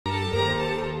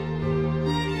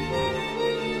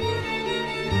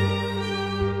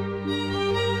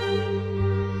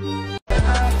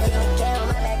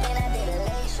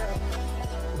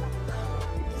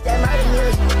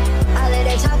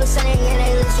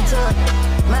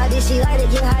She like to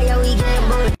get high, yeah, we get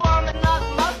both. On the nut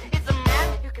is a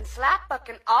man you can slap but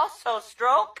can also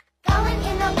stroke. Going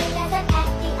in the wind as an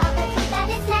acting of the truth that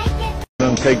is naked. I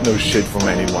don't take no shit from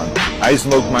anyone. I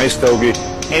smoke my stogie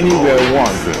anywhere I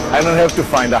want. I don't have to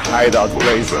find a hideout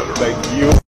place like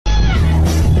you.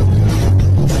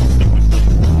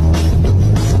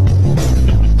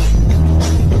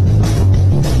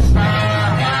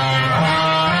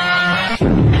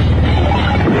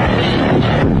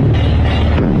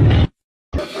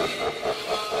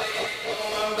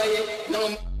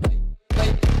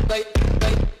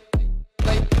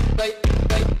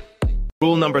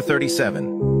 Rule number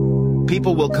 37.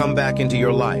 People will come back into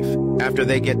your life after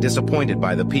they get disappointed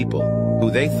by the people who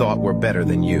they thought were better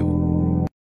than you.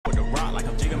 With a rock like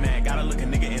I'm Jigga Man, gotta look a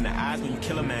nigga in the eyes when you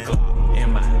kill a man.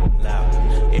 In my loud,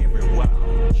 every walk.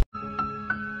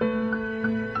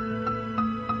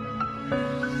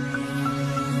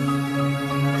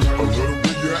 A little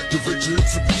bit, you activate your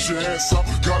hips and push your ass up.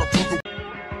 Gotta put the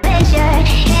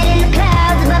Head in the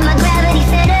clouds, but my gravity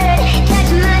centered.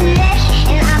 Touch my neck,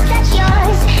 and I'll touch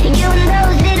yours. You and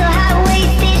those little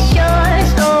high-waisted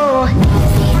shorts.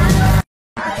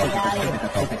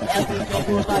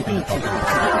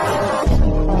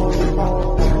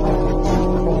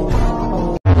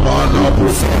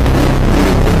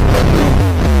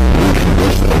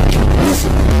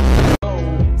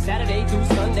 Saturday through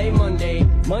Sunday,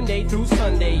 Monday through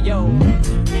Sunday, yo.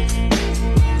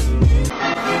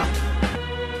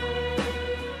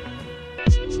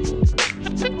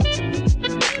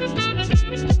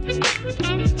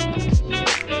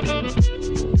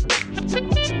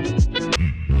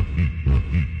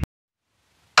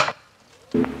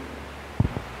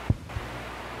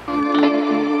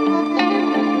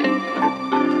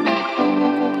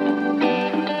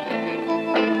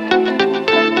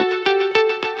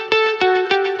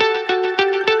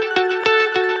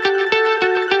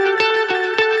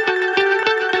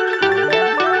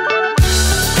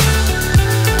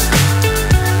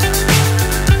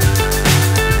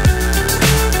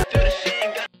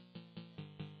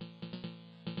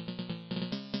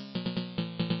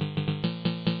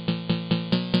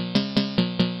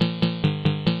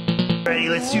 Ready,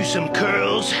 let's do some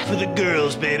curls for the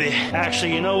girls, baby.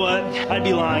 Actually, you know what? I'd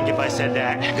be lying if I said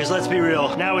that. Because let's be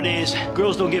real, nowadays,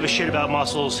 girls don't give a shit about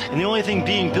muscles. And the only thing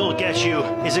being built gets you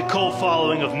is a cult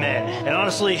following of men. And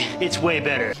honestly, it's way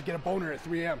better. Get a boner at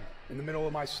 3 a.m. in the middle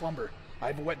of my slumber. I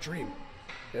have a wet dream.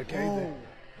 Okay? Oh,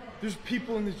 there's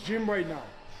people in this gym right now.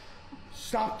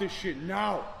 Stop this shit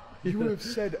now. You have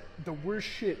said the worst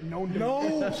shit known to me.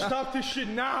 No, stop this shit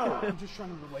now. I'm just trying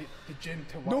to relate the gym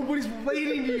to life. Nobody's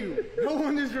relating to you. No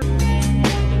one is.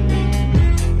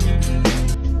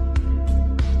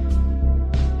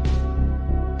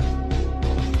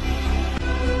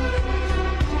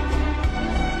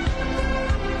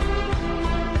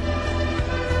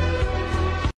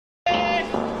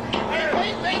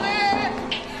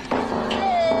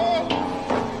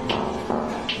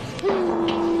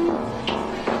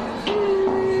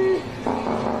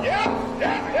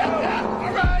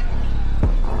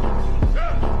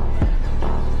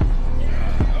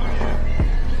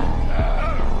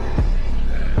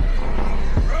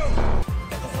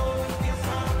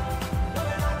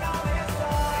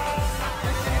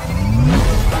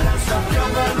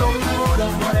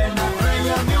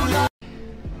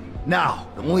 Now,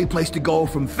 the only place to go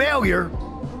from failure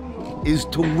is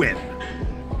to win.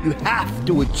 You have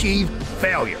to achieve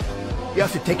failure. You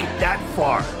have to take it that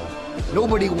far.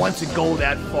 Nobody wants to go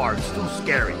that far. It's too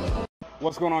scary.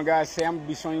 What's going on, guys? Today I'm going to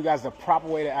be showing you guys the proper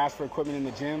way to ask for equipment in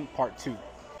the gym, part 2.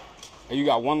 Hey, you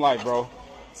got one life, bro.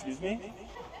 Excuse me?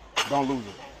 Don't lose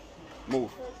it.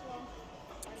 Move.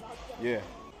 Yeah.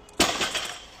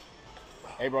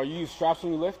 Hey, bro, you use straps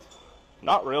when you lift?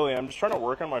 Not really. I'm just trying to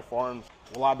work on my forearms.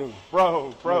 Well, I do.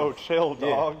 Bro, chill,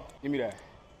 dog. Yeah. Give me that.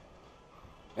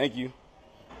 Thank you.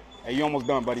 Hey, you almost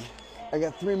done, buddy. I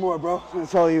got 3 more, bro.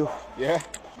 That's all you. Yeah?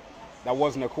 That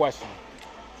wasn't a question.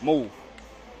 Move.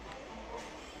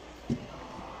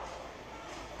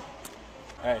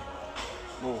 Hey,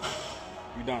 move.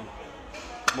 You done.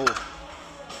 Move.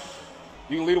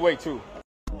 You can lead away, too.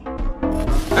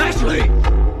 Ashley!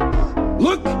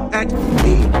 Look at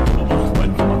me.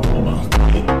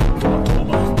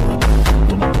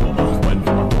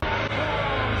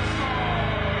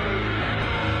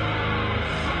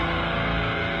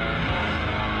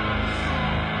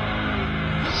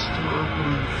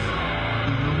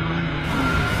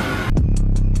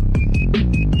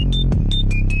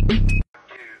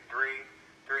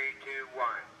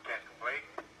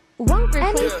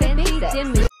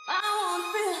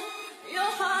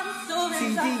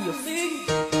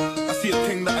 I see See a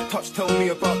thing that I touch, tell me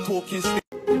about talking stick.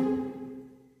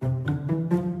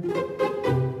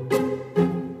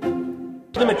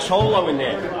 Put a cholo in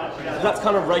there. That's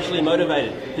kind of racially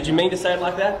motivated. Did you mean to say it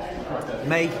like that?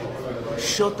 Mate,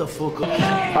 shut the fuck up.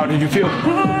 How did you feel?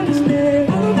 I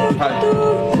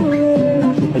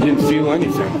didn't feel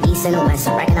anything. East and the west,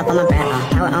 I'm racking up on my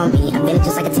bread. Power on me, I'm feeling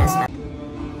just like a Tesla.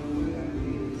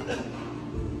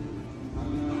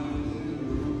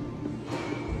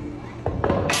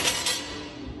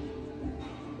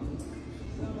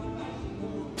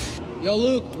 Yo,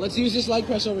 Luke, let's use this leg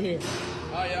press over here.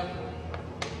 Oh, yeah.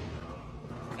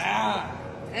 Ah!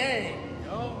 Hey!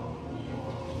 Yo!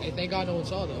 Hey, thank God no one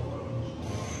saw, though.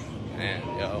 Man,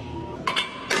 yo.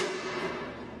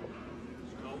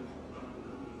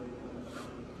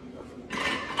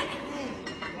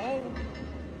 I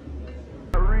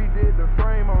redid the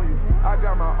frame on you. I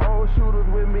got my old shooters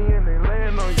with me and they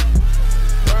land on you.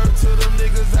 Word to them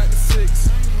niggas at the 6.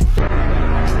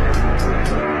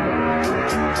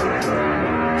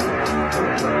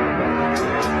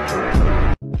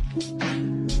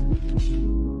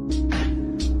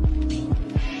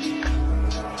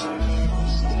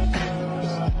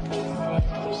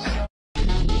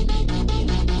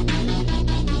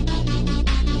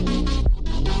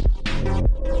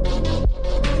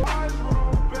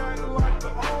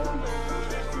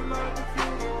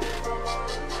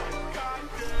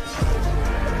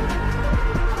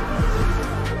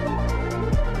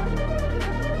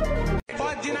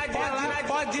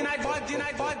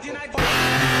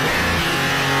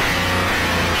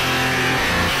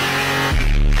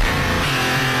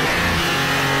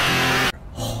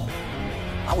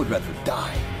 I would rather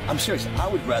die. I'm serious. I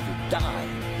would rather die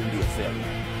than be a failure.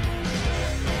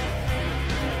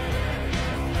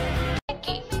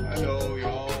 I know you're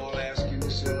all asking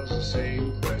yourselves the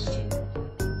same question.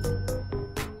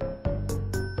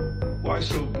 Why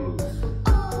so blue?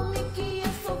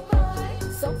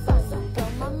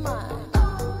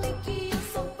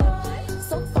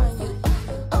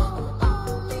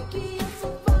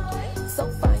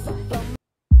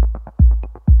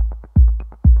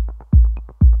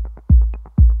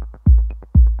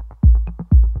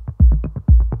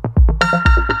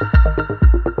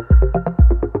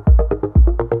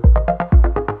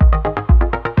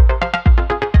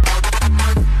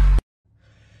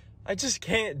 I just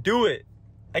can't do it.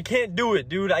 I can't do it,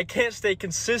 dude. I can't stay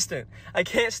consistent. I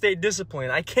can't stay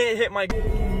disciplined. I can't hit my...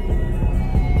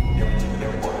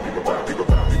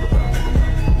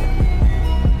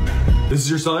 This is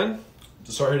your sign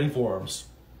to start hitting forearms.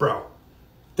 Bro,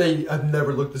 I've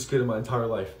never looked this good in my entire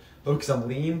life. Look, because I'm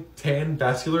lean, tan,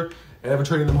 vascular, and I've been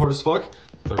training them hard as fuck.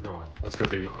 They're going. Let's go,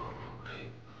 baby.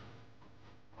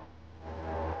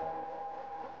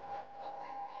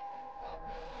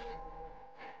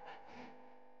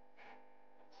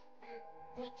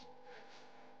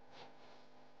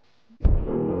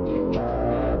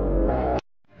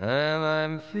 And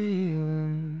I'm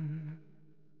feeling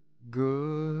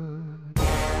good.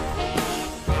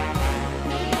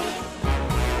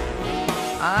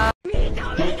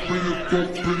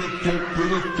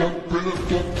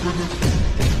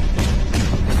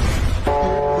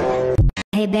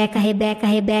 Rebecca, Rebecca,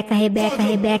 Rebecca, Rebecca,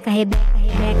 Rebecca, Rebecca,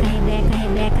 Rebecca,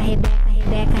 Rebecca, Rebecca,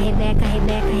 Rebecca, Rebecca, Rebecca,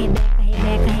 Rebecca,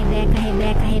 Rebecca,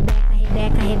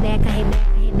 Rebecca, Rebecca,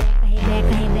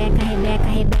 Rebecca,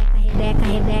 Rebecca,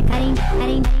 Rebecca,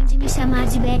 parem de me chamar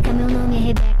de Beca, meu nome é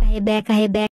Rebecca, Rebecca,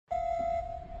 Rebecca.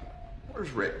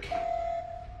 Where's Rick?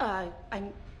 I'm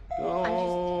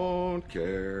Don't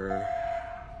care.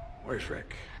 Where's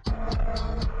Rick?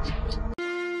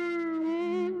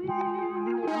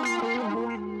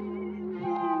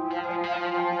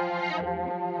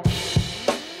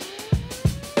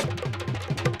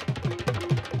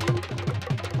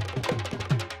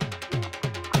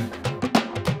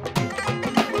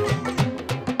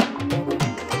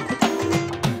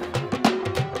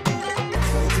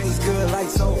 Tastes good like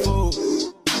soul food.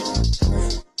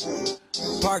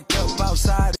 Parked up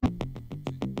outside.